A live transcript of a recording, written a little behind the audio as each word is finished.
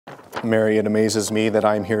Mary, it amazes me that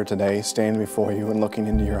I'm here today, standing before you and looking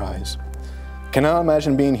into your eyes. Cannot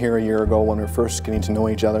imagine being here a year ago when we were first getting to know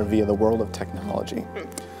each other via the world of technology.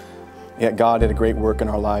 Yet God did a great work in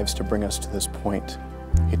our lives to bring us to this point.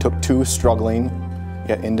 He took two struggling,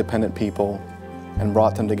 yet independent people and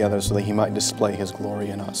brought them together so that He might display His glory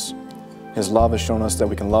in us. His love has shown us that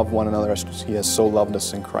we can love one another as He has so loved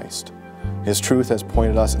us in Christ. His truth has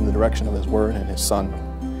pointed us in the direction of His Word and His Son.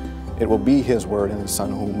 It will be His Word and His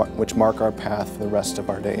Son which mark our path for the rest of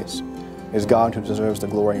our days. It is God who deserves the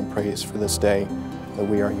glory and praise for this day that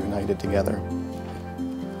we are united together.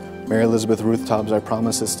 Mary Elizabeth Ruth Tubbs, I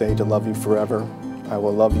promise this day to love you forever. I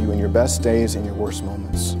will love you in your best days and your worst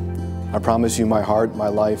moments. I promise you my heart, my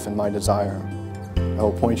life, and my desire. I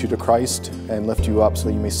will point you to Christ and lift you up so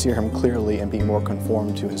that you may see Him clearly and be more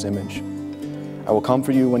conformed to His image. I will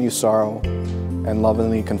comfort you when you sorrow and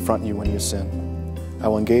lovingly confront you when you sin. I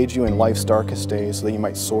will engage you in life's darkest days so that you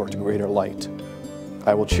might soar to greater light.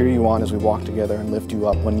 I will cheer you on as we walk together and lift you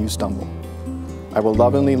up when you stumble. I will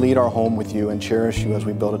lovingly lead our home with you and cherish you as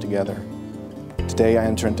we build it together. Today I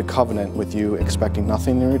enter into covenant with you, expecting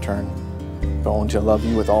nothing in return, but only to love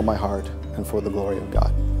you with all my heart and for the glory of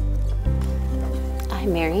God. I,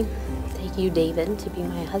 Mary, take you, David, to be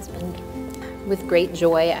my husband. With great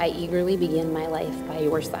joy, I eagerly begin my life by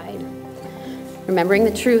your side. Remembering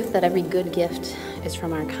the truth that every good gift is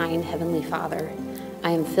from our kind Heavenly Father,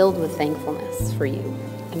 I am filled with thankfulness for you,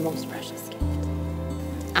 a most precious gift.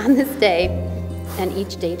 On this day, and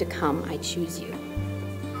each day to come, I choose you.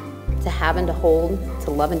 To have and to hold,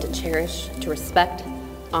 to love and to cherish, to respect,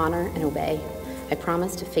 honor, and obey. I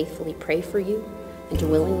promise to faithfully pray for you and to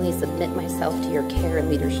willingly submit myself to your care and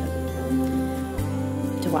leadership.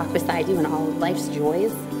 To walk beside you in all of life's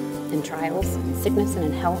joys and trials, in sickness and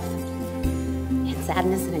in health, in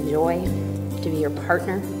sadness and in joy. To be your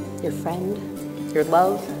partner, your friend, your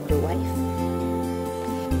love, your wife.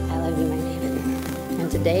 I love you, my David.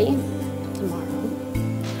 And today,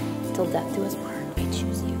 tomorrow, till death do us part, I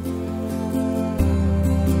choose you.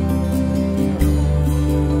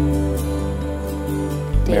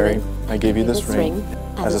 Mary, I give you this ring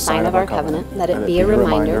as a sign of our covenant. Let it be a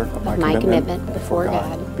reminder of my commitment before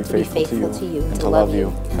God to be faithful to you and to love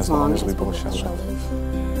you as long as we both shall live.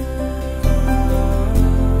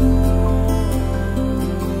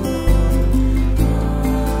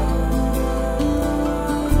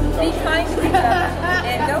 Be kind to each other,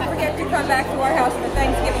 and don't forget to come back to our house for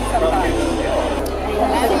Thanksgiving sometime.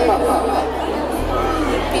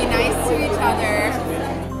 Be nice to each other.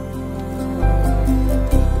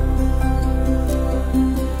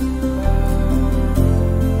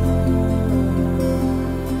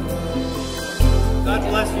 God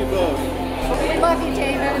bless you both. We love you,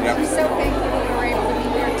 David. We're so thankful that we were able to be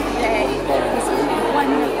here today. This was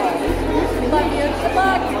wonderful. We love you. Good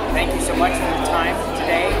luck. Thank you so much for the time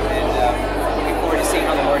today, and looking forward to seeing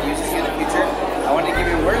how the Lord uses you in the future. I want to give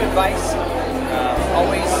you a word of advice.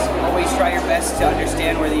 Always try your best to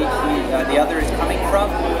understand where the other is coming from,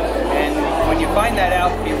 and when you find that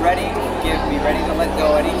out, be ready to forgive, be ready to let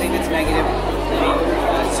go anything that's negative, be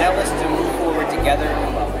zealous to move forward together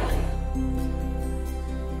in love.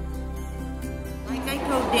 Like I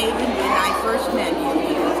told David when I first met him,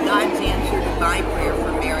 he was God's answer to my prayer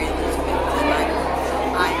for Mary Elizabeth, and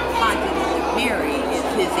I'm positive that Mary is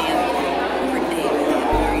His answer for David,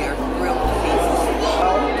 and we are thrilled to be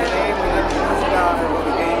Well, today we live in this daughter with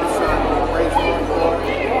the name of Son. We praise the Lord for it.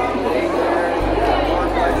 Today, Mary, Lord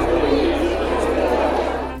bless you and use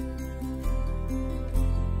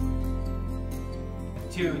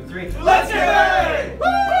you. 2, 3. Let's get married!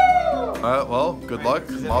 Well, good luck.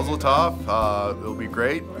 Mazel tov. It'll be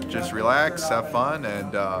great. Just relax, have fun,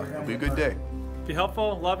 and it'll be a good day. Be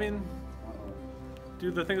helpful, loving,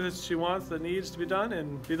 do the things that she wants, that needs to be done,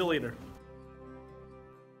 and be the leader.